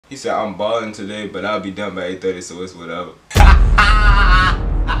He said, I'm balling today, but I'll be done by 8:30, so it's whatever.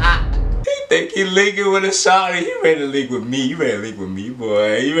 He think he linking with a shawty. He ready to link with me. You ready to link with me,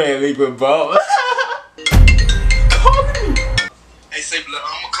 boy. You ready to link with Bob. Call me. Hey, say, blood,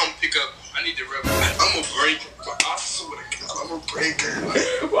 I'm gonna come pick up. I need to rep. I'm gonna break it. I swear to God, I'm gonna break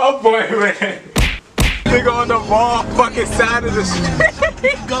it. My boy, man. Nigga on the wrong fucking side of the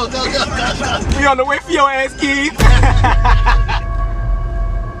street. Go. We on the way for your ass, Keith.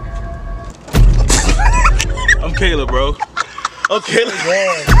 I'm Kayla, bro. I'm Kayla.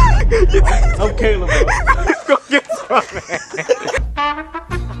 I'm Kayla, bro. Let's go get some, man.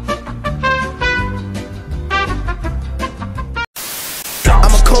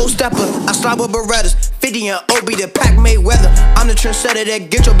 I'm a cold stepper, I slide with Berettas 50 and OB, the pack made weather. I'm the trendsetter that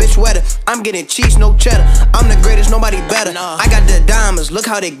get your bitch wetter. I'm getting cheese, no cheddar. I'm the greatest, nobody better. I got the diamonds, look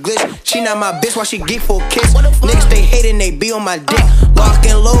how they glitch. She not my bitch while she geek for a kiss. Niggas they hating, they be on my dick. Lock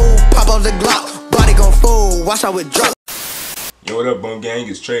and load, pop off the Glock. Body gon' fold, watch how it drop. Yo, what up, Bump Gang?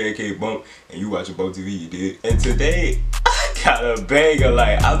 It's Trey, aka Bump, and you watching Bump TV, you dig? And today, I got a banger.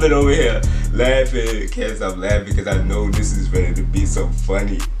 Like, I've been over here laughing, can't stop laughing because I know this is ready to be some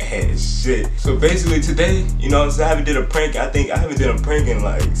funny ass shit. So basically today, you know what I'm saying, I haven't did a prank. I haven't did a prank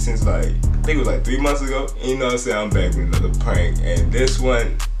in since I think it was like 3 months ago. And you know what I'm saying, I'm back with another prank. And this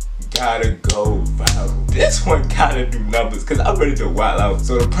one gotta go viral. This one gotta do numbers because I'm ready to wild out.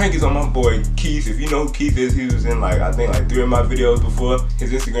 So the prank is on my boy Keith. If you know who Keith is, he was in I think 3 of my videos before.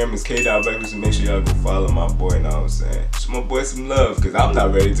 His Instagram is k.reckless, so make sure y'all go follow my boy, you know what I'm saying? Show my boy some love because I'm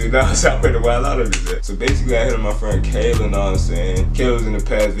not ready to now, so I'm ready to wild out of this. So basically I hit on my friend Kayla, you know what I'm saying? Kayla was in the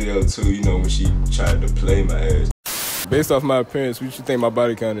past video too, you know, when she tried to play my ass. Based off my appearance, what you think my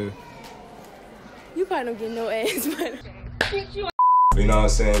body count is? You probably don't get no ass, but You know what I'm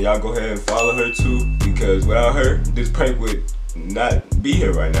saying? Y'all go ahead and follow her too, because without her, this prank would not be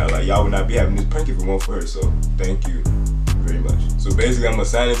here right now. Like, y'all would not be having this prank if it weren't for her. So thank you very much. So basically, I'm gonna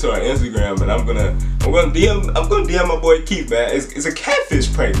sign into her Instagram and I'm gonna DM my boy Keith, man. It's a catfish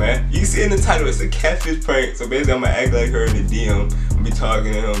prank, man. You see in the title, it's a catfish prank. So basically, I'm gonna act like her in the DM. I'm gonna be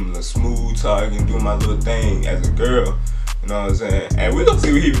talking to him, smooth talking, doing my little thing as a girl. You know what I'm saying? And we're gonna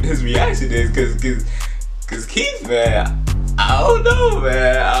see what his reaction is, cause Keith, man. I don't know,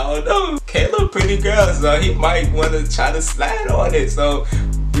 man. I don't know. Kayla, pretty girl, so he might want to try to slide on it. So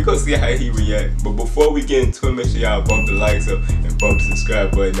we gonna see how he react. But before we get into it, make sure y'all bump the likes up and bump the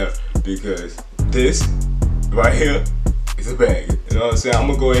subscribe button up, because this right here is a bag. You know what I'm saying? I'm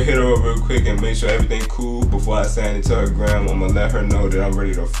gonna go and hit her up real quick and make sure everything cool before I sign into her gram. I'm gonna let her know that I'm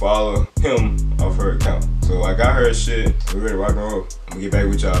ready to follow him off her account. So I got her shit. We're ready to rock and roll. I'm gonna get back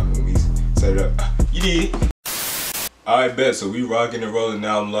with y'all when we set it up. You did. Alright, bet. So we rocking and rolling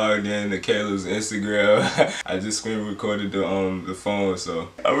now. I'm logged in to Kayla's Instagram. I just screen recorded the phone, so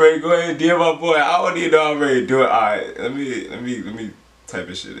I'm ready to go ahead and DM my boy. I don't even know I'm ready to do it. Alright, let me type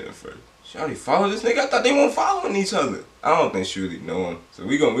this shit in first. She already followed this nigga? I thought they weren't following each other. I don't think she really know him. So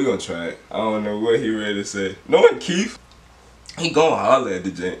we gonna try it. I don't know what he ready to say. Knowing Keith, he gon' holler at the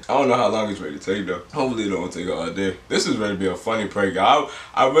jank. I don't know how long it's ready to take though. Hopefully it don't take all day. This is ready to be a funny prank. I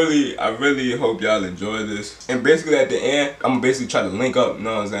really hope y'all enjoy this. And basically at the end, I'm gonna basically try to link up, you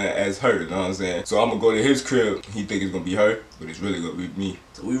know what I'm saying, as her, you know what I'm saying. So I'm gonna go to his crib. He think it's gonna be her, but it's really gonna be me.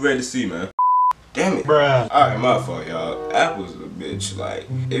 So we ready to see, man. Damn it. Bruh. Alright, my fault, y'all. Apple's a bitch. Like,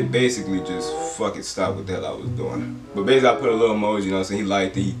 it basically just fucking stopped what the hell I was doing. But basically, I put a little emoji, you know what I'm saying? He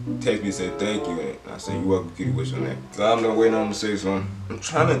liked it. He texted me and said thank you. And I said, you're welcome, cutie. What's your name? So I'm not waiting on him to say something. I'm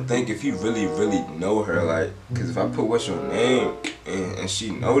trying to think if he really know her. Like, because if I put what's your name and she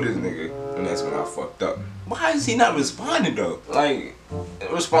know this nigga, then that's when I fucked up. Why is he not responding, though? Like,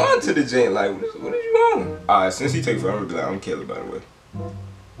 respond to the jank. Like, what did you want? Alright, since he take forever, be like, I'm Kayla, by the way.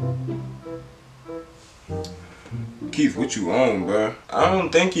 Keith, what you on, bro? I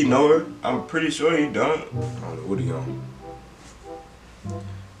don't think he know her. I'm pretty sure he don't. I don't know what he on.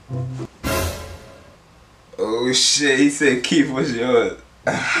 Oh shit, he said Keith, what's yours?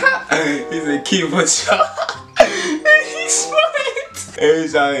 He said Keith, what's yours? He smart. Hey,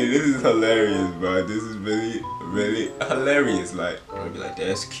 Johnny, this is hilarious, bro. This is really hilarious. Like, I'm gonna be like,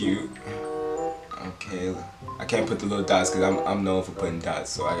 that's cute. Okay, I can't put the little dots because I'm known for putting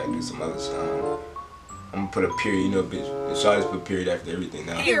dots, so I gotta do some other shit. I'm gonna put a period, you know, bitch. The shawty's put period after everything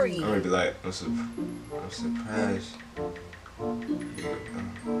now. Period. I'm gonna be like, I'm surprised.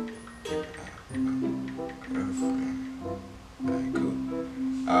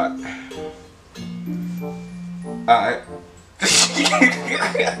 Alright, cool. Alright.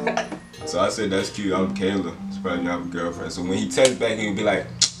 So I said, that's cute, I'm Kayla. Surprised you have a girlfriend. So when he texts back, he'll be like,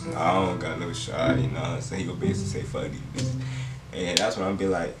 nah, I don't got no shawty, you know what I'm saying? He gonna basically say, fuck these bitches. And that's when I'm be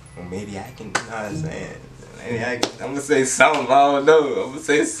like, well, maybe I can, you know what I'm saying? Maybe I'm gonna say something, I don't know. I'm gonna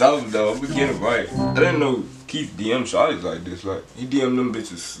say something though, I'm gonna get it right. I didn't know Keith DM shawties like this. Like, he DM them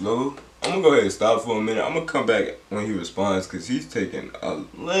bitches slow. I'm gonna go ahead and stop for a minute. I'm gonna come back when he responds because he's taking a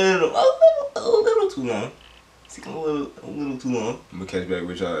little too long. He's taking a little too long. I'm gonna catch back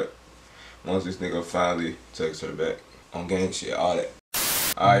with y'all once this nigga finally texts her back on gang shit, all that.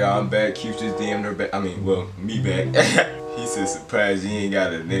 Alright, y'all, I'm back. Keith just DM'd her back. I mean, well, me back. He said, surprised you ain't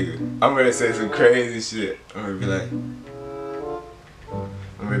got a nigga. I'm ready to say some crazy shit. I'm gonna be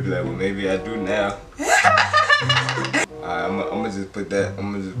like, well, maybe I do now. Alright, I'm gonna just put that.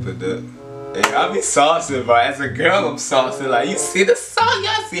 Hey, I be saucing, bro. As a girl, I'm saucing. Like, you see the song?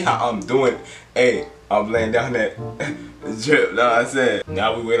 Y'all see how I'm doing? Hey, I'm laying down that drip. Know what I said?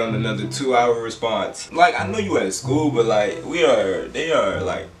 Now we wait on another 2-hour response. Like, I know you at school, but like, they are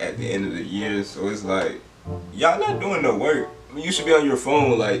like at the end of the year, so it's like, y'all not doing no work. I mean, you should be on your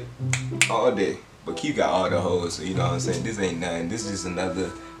phone like all day. But Keith got all the hoes, so you know what I'm saying? This ain't nothing. This is just another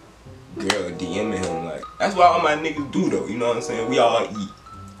girl DMing him. Like, that's what all my niggas do though, you know what I'm saying? We all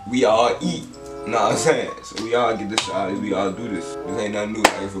eat. You know what I'm saying? So we all get the shot, we all do this. This ain't nothing new.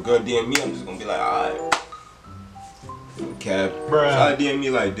 Like, if a girl DM me, I'm just gonna be like, alright. Cap. Try to DM me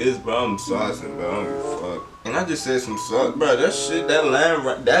like this, bro. I'm saucing, bro. I don't give a fuck. And I just said some sauce, bro. That shit, that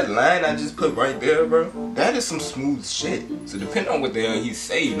line I just put right there, bro. That is some smooth shit. So depending on what the hell he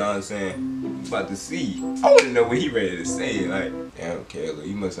say, you know what I'm saying? I'm about to see. I want to know what he ready to say. Like, damn, Kayla,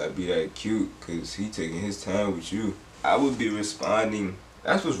 you must not be that cute, cause he taking his time with you. I would be responding.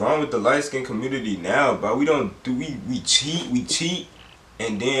 That's what's wrong with the light skin community now, bro. We cheat,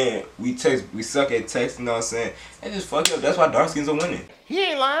 and then we suck at text, you know what I'm saying? That just fucked up. That's why dark skins are winning. He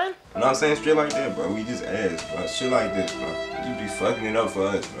ain't lying. You know what I'm saying? Straight like that, bro. We just ass, bro. Shit like this, bro. You be fucking it up for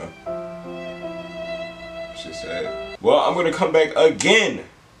us, bro. Shit sad. Well, I'm gonna come back again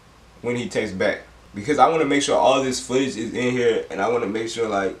when he texts back. Because I want to make sure all this footage is in here, and I want to make sure,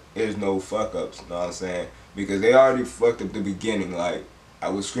 like, there's no fuck-ups, you know what I'm saying? Because they already fucked up the beginning, like, I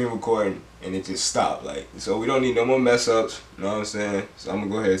was screen recording and it just stopped, like, so we don't need no more mess ups, you know what I'm saying? So I'm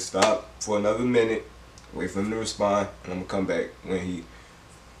gonna go ahead and stop for another minute, wait for him to respond, and I'm gonna come back when he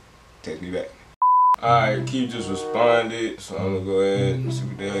takes me back. Alright, Keith just responded, so I'm gonna go ahead and see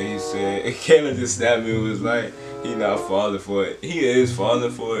what the hell he said. And Kayla just snapped me and was like, he not falling for it. He is falling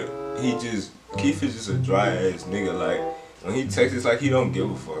for it. Keith is just a dry ass nigga, like, when he texts, it's like he don't give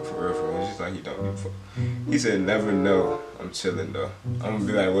a fuck, for real. It's just like he don't give a fuck. He said, never know. I'm chilling though. I'm gonna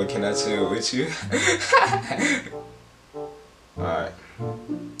be like, well, can I chill with you? Alright.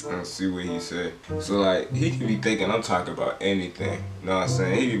 Let's see what he said. So like, he could be thinking I'm talking about anything. You know what I'm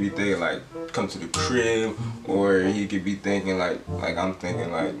saying? He could be thinking like, come to the crib, or he could be thinking like I'm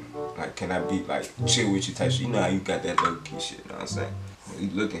thinking like can I be like chill with you type shit. You know how you got that low key shit, you know what I'm saying? He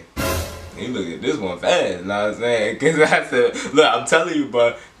looking at this one fast, you know what I'm saying? Cause I said, look, I'm telling you,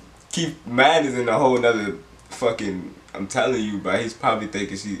 bro, Keith man is in a whole nother fucking, I'm telling you, bro, he's probably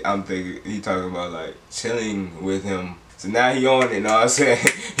thinking I'm thinking he talking about like chilling with him. So now he on it, you know what I'm saying?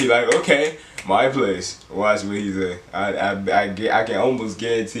 He like, okay, my place. Watch what he say. I can almost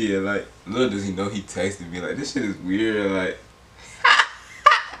guarantee it. Like, little does he know he texted me like, this shit is weird. Like,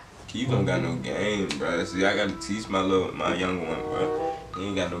 Keith don't got no game, bro. See, I gotta teach my young one, bro. He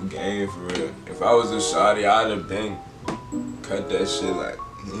ain't got no game for real. If I was a shawty, I'd have been cut that shit. Like,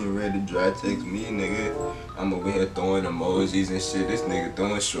 he ain't ready to dry text me, nigga. I'm over here throwing emojis and shit. This nigga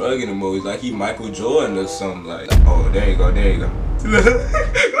throwing shrugging emojis like he Michael Jordan or something. Like, oh, there you go.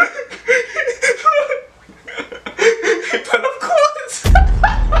 But of course.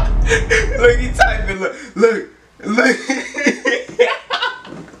 Look, he typing. Look.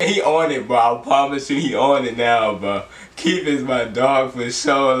 He on it, bro. I promise you, he on it now, bro. Keith is my dog for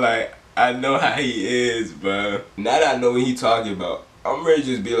sure. Like, I know how he is, bro. Now that I know what he talking about, I'm ready to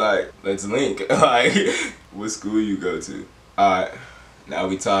just be like, let's link. Like, what school you go to? Alright, now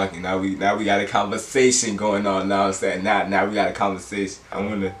we talking. Now we got a conversation going on. Now I'm saying, now we got a conversation. I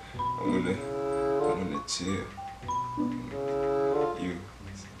wanna chill. You.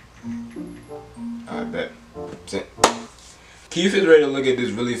 I bet. Keith is ready to look at this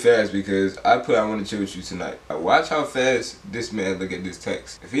really fast because I want to chill with you tonight. Watch how fast this man look at this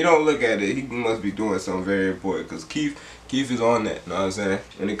text. If he don't look at it, he must be doing something very important because Keith is on that, you know what I'm saying?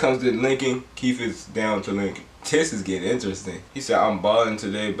 When it comes to linking, Keith is down to linking. This is getting interesting. He said, I'm balling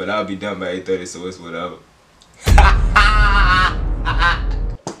today, but I'll be done by 8:30, so it's whatever.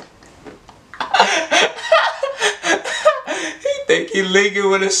 He think he linking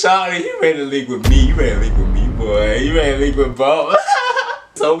with a shawty. He ready to link with me. You ready to link with me, boy. You ready to link with Bob.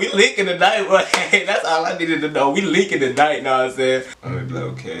 So we leaking tonight, but hey, that's all I needed to know. We leaking tonight, know what I'm saying? I'm gonna be like,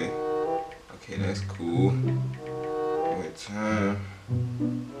 okay. Okay, that's cool. What time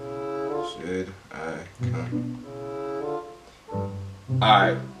should I come?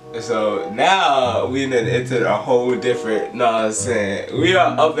 Alright, so now we done entered a whole different, know what I'm saying? We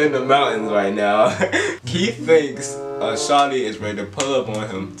are up in the mountains right now. Keith thinks Shawty is ready to pull up on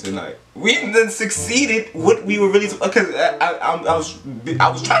him tonight. We done succeeded what we were really, because I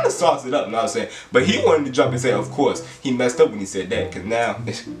was trying to sauce it up, know what I'm saying? But he wanted to jump and say, of course. He messed up when he said that, because now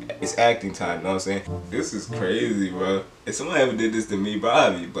it's acting time, know what I'm saying? This is crazy, bro. If someone ever did this to me, bro,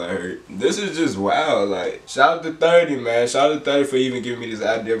 I'd be butthurt. This is just wild, like, shout out to 30, man. Shout out to 30 for even giving me this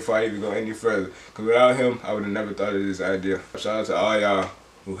idea before I even go any further. Because without him, I would have never thought of this idea. Shout out to all y'all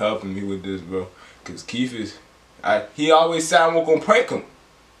who helping me with this, bro. Because Keith is, he always said I was gonna prank him.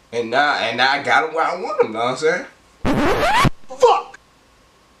 And now I got him where I want him, know what I'm saying? Fuck!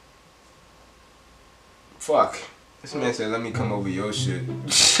 Fuck. This man said, let me come over your shit.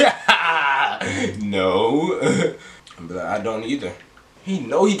 No. I'm like, I don't either. He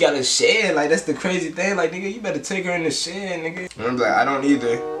know he got a shed, like that's the crazy thing. Like, nigga, you better take her in the shed, nigga. And I'm like, I don't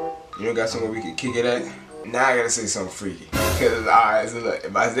either. You don't got somewhere we can kick it at? Now I gotta say something freaky. Cause, alright, so look,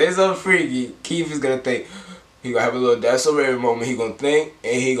 if I say something freaky, Keith is gonna think, he gonna have a little that's so rare moment. He gonna think,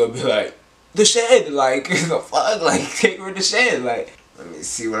 and he gonna be like, the shed, like, the fuck, like, take her in the shed, like. Let me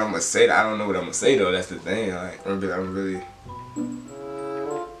see what I'm gonna say. I don't know what I'm gonna say though. That's the thing. Like, I'm really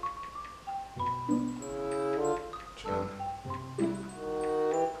trying.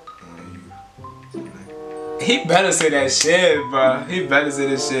 He better say that shit, bro. He better say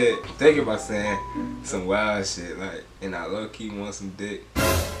that shit. Thinking about saying some wild shit, like, and I low key want some dick.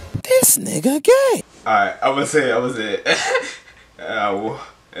 This nigga gay. Alright, I'm gonna say it. And I low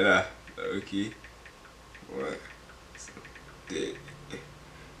key want some dick.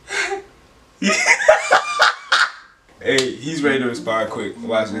 Hey, he's ready to respond quick.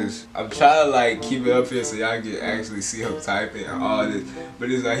 Watch this. I'm trying to like keep it up here so y'all can actually see him typing and all this.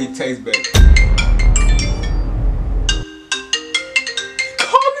 But it's like he texts back.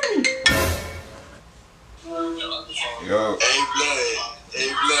 Calling me. Yo. Hey, blood. Hey,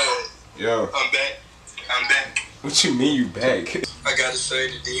 blood. Yo. I'm back. I'm back. What you mean you back? I gotta say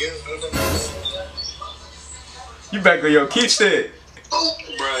the DM. You back on your Keith shit. Oh,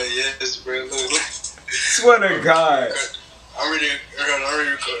 bro, yes, bro. Look. Swear to God. I'm ready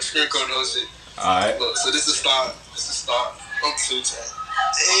to screen code those shit. Alright. Look, so this is start. I'm 2 times.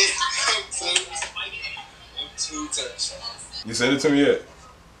 Hey, I'm 2 times. You sent it to me yet?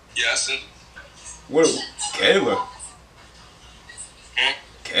 Yeah, I sent it. What? Kayla? Hmm?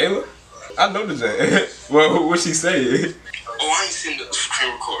 Kayla? I know the J. Well, what she say? Oh, I ain't seen the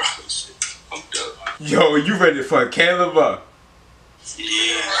screen record. Oh, shit. I'm done. Yo, you ready for Caleb up?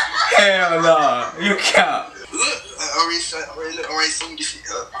 Yeah. Hell nah, you count. Look, I already seen this shit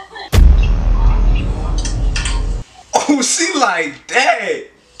up. Oh, she like that.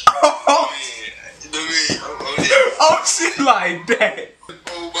 Oh, oh, she like that.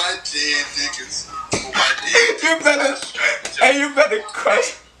 Oh, my dead niggas. Oh, my dead. You better, hey, you better crush.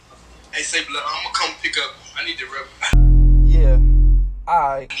 Hey, say, blood, I'm gonna come pick up. I need the rep. Yeah. I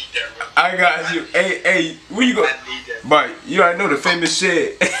I need that rep. I got you. Hey, where you go? I need that. But you already know the famous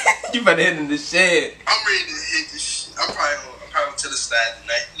shed. You better hit in the shed. I'm ready to hit this shit. I'm probably gonna to the side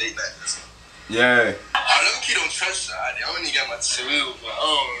tonight, late night. Yeah. I don't keep on trust side. I only got my two, but I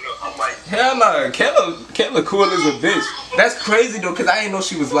don't know. I'm like, Hell nah, Kayla cool as a bitch. That's crazy though, cause I didn't know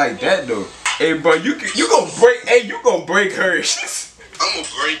she was like that though. Hey, bro, you gonna break? Hey, you gonna break her? I'm gonna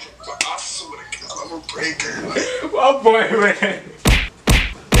break her. I swear to God, I'm gonna break her. My boy, man.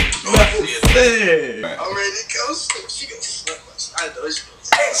 I'm ready to go. She gonna slap my side though.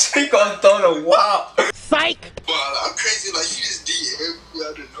 She gonna throw the wop. Psych. But I'm crazy. Like she just DM me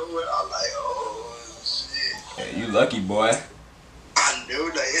out of nowhere. I'm like, oh shit. Yeah, you lucky boy. I know,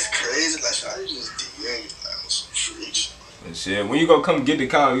 like it's crazy. Like I just DM me like on some freak shit. And shit, when you gonna come get the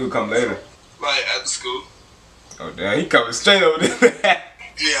car, you gonna come later. Like after school. Oh damn, he coming straight over there.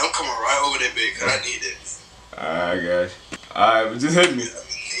 Yeah, I'm coming right over there, babe, cause I need it. Alright, guys. Alright, but just hit me.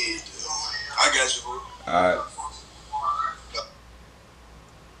 I got you, bro. Alright.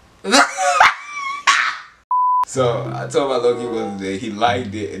 So I told my Loki was that he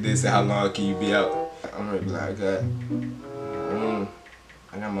liked it and then said how long can you be out? I'm gonna be like, okay.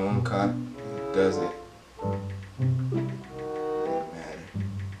 I got my own car. It does it. Doesn't matter.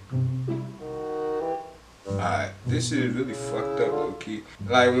 Alright, this shit is really fucked up, low key.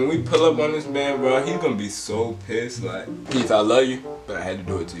 Like when we pull up on this man, bro, he's gonna be so pissed. Like, Keith, I love you, but I had to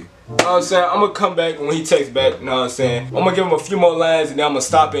do it to you. You know what I'm saying? I'm gonna come back when he texts back, you know what I'm saying? I'm gonna give him a few more lines and then I'm gonna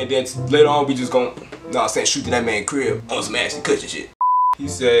stop it, and then later on we just gonna, you know what I'm saying, shoot to that man's crib on some Ashton Kutcher shit. He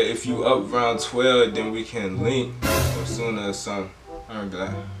said if you up around 12, then we can link or sooner or something. I'm gonna be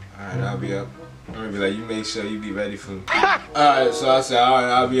like, alright, I'll be up. I'm gonna be like, you make sure you be ready for me. Alright, so I said, alright,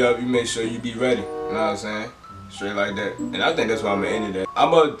 I'll be up, you make sure you be ready. You know what I'm saying? Straight like that. And I think that's why I'm gonna end it at.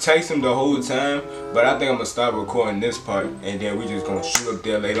 I'm gonna text him the whole time, but I think I'm gonna stop recording this part and then we just gonna shoot up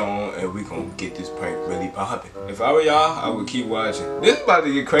there later on and we gonna get this prank really popping. If I were y'all, I would keep watching. This is about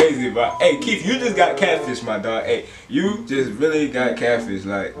to get crazy, but hey Keith, you just got catfish, my dog. Hey, you just really got catfish.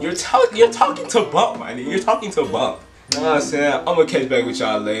 Like, you're talking to Bump, my nigga. You're talking to Bump. You know what I'm saying? I'm gonna catch back with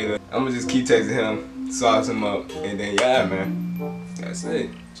y'all later. I'm gonna just keep texting him, sauce him up, and then yeah, man. That's it.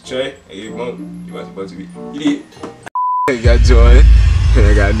 Trey, hey, you Bump, you watch about to be. You did. You got Jordan, and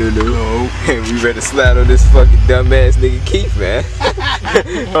I got Nunu, and we ready to slide on this fucking dumbass nigga Keith, man.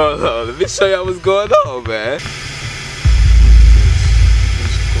 Hold on, let me show y'all what's going on, man.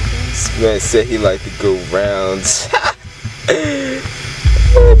 This man said he like to go rounds.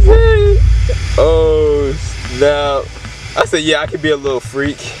 Oh, now I said, yeah, I can be a little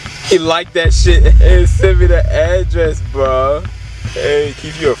freak. He liked that shit and sent me the address, bro. Hey,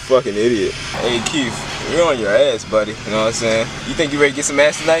 Keith, you're a fucking idiot. Hey, Keith, you're on your ass, buddy. You know what I'm saying? You think you ready to get some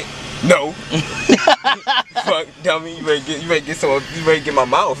ass tonight? No. Fuck, dummy. You ready to get my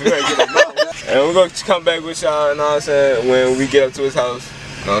mouth. You ready to get my mouth. And we're gonna come back with y'all, you know what I'm saying, when we get up to his house.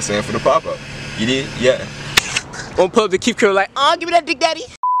 You know what I'm saying, for the pop-up. You did? Yeah. I'm gonna pull up the Keith crew like, oh, give me that dick, daddy.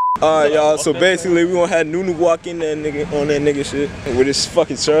 Alright, y'all, so basically we gonna have Nunu walk in that nigga on that nigga shit with his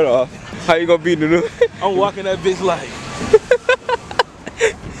fucking shirt off. How you gonna be, Nunu? I'm walking that bitch like.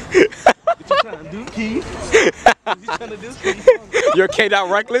 What you trying to do, Keith? What you trying to do, Keith? You're K-Dot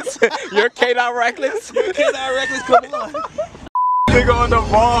reckless? You're K-Dot reckless? You're K-Dot reckless, come on. Nigga on the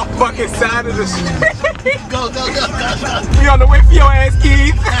wrong fucking side of the street. Go. We on the way for your ass,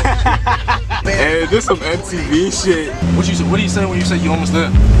 Keith. Hey, this some MTV shit. What do you say when you say you almost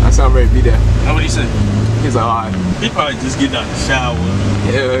there? I sound ready to be there. How would he say? He's like, alright. He probably just getting out the shower.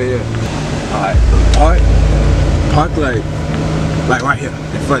 Yeah. Alright, park like right here,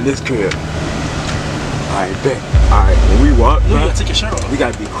 in front of this crib. Alright, bet. Alright, when we walk, You gotta take your shirt off. we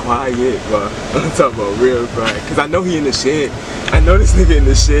gotta be quiet, bro. I'm talking about real quiet. Cause I know he in the shed. I know this nigga in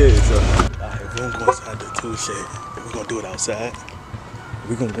the shed, so. Alright, we're gonna go inside the tool shed. We're gonna do it outside.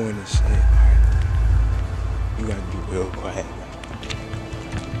 We're gonna go in the shed. Alright. You gotta be real quiet.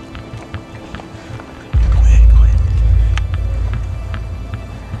 Go ahead.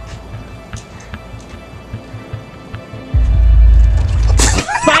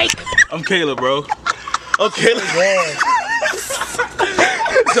 Mike! I'm Kayla, bro. I'm Kayla.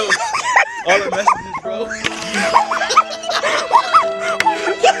 So, all the messages, bro.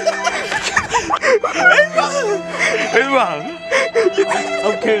 Hey, Mom.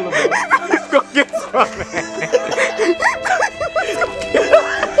 I'm Kayla, bro. Let's go get some, man.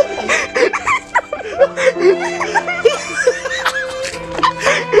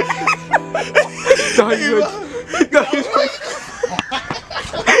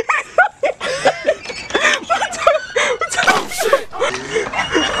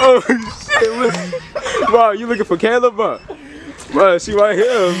 Oh shit, bro, you looking for Kayla, bro? Bro, she right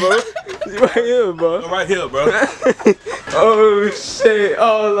here, bro. She right here, bro. I'm right here, bro. Oh shit,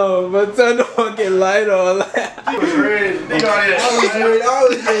 hold on, but turn the fucking light on. I was ready.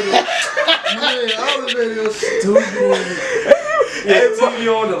 Yeah, TV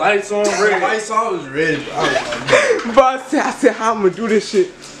on, the lights on, ready. I was ready. But I said, how I'm gonna do this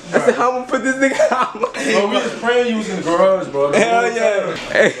shit? I said, how I'm gonna put this nigga out? Bro, we was praying you was in the garage, bro. Hell yeah.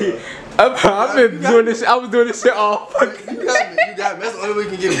 Hey, I've been doing this shit. I was doing this shit all fucking. You got me. That's the only way you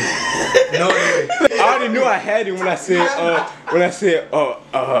can get me. No way. I already knew I had it when I said,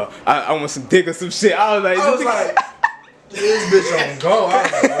 I want some dick or some shit. I was like, this bitch on go. I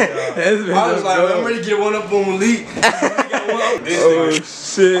was like, I'm ready to get one up on Malik. Oh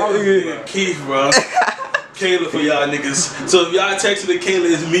shit. Keith, bro. Kayla for y'all niggas. So if y'all texting it, Kayla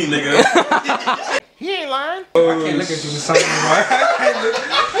is me, nigga. He ain't lying. I can't look at you with something, bro.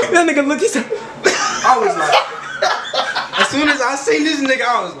 That nigga look, he said, I was like, as soon as I seen this nigga,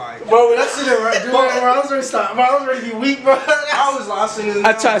 I was like, Bro, when I seen it right, dude, I was ready to stop. Bro, I was ready to be weak, bro. I was like, I seen this nigga.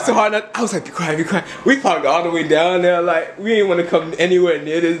 I tried so hard not, I was like, be quiet. We parked all the way down there, like, we ain't wanna come anywhere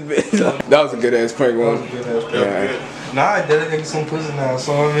near this bitch. That was a good ass prank one. Yeah. Nah, I did it some pussy now,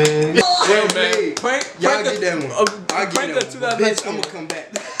 so I mean. Yeah, man. Y'all get that one. I get that one. Bitch, I'ma come back.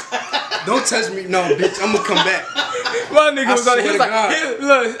 Don't touch me, no, bitch. I'm gonna come back. My nigga was on it. He was like,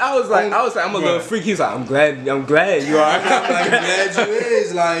 look, I was like, I'm a little Bruh. freak. He's like, I'm glad you are. I'm glad you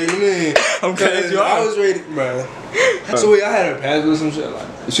is. Like, you mean? I'm glad you are. I was ready, bro. So wait, I had her password or some shit like.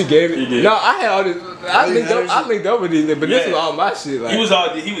 She gave it. He did. No, I had all this. I linked up with these niggas, but this Yeah. was all my shit. Like, He was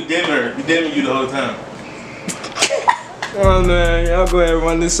damning her. He damning you the whole time. oh man, y'all go ahead and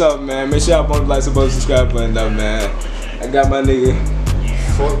run this up, man. Make sure y'all bump the like, subscribe button up, man. I got my nigga.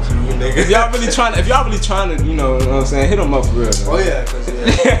 Fuck you, nigga. If y'all really trying to, you know what I'm saying, hit them up for real. Oh yeah, cause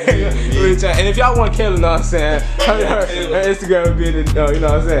yeah. And if y'all want Kayla, know what I'm saying, her Instagram would be in the, you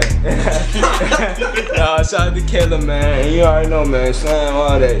know what I'm saying. Shout out to Kayla, man. And you already know, man. Slam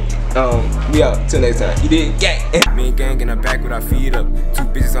all that. We out. Till next time. You did gang. Me and gang in the back with our feet up. Two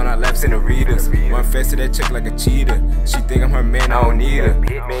bitches on our laps in the readers. One face to that chick like a cheater. She think I'm her man, I don't need her.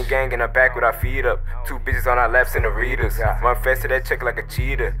 Me and gang in the back with our feet up. Two bitches on our laps in the readers. One face to that chick like a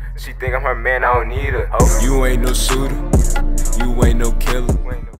cheater. She think I'm her man, I don't need her. You ain't no shooter. You ain't no killer.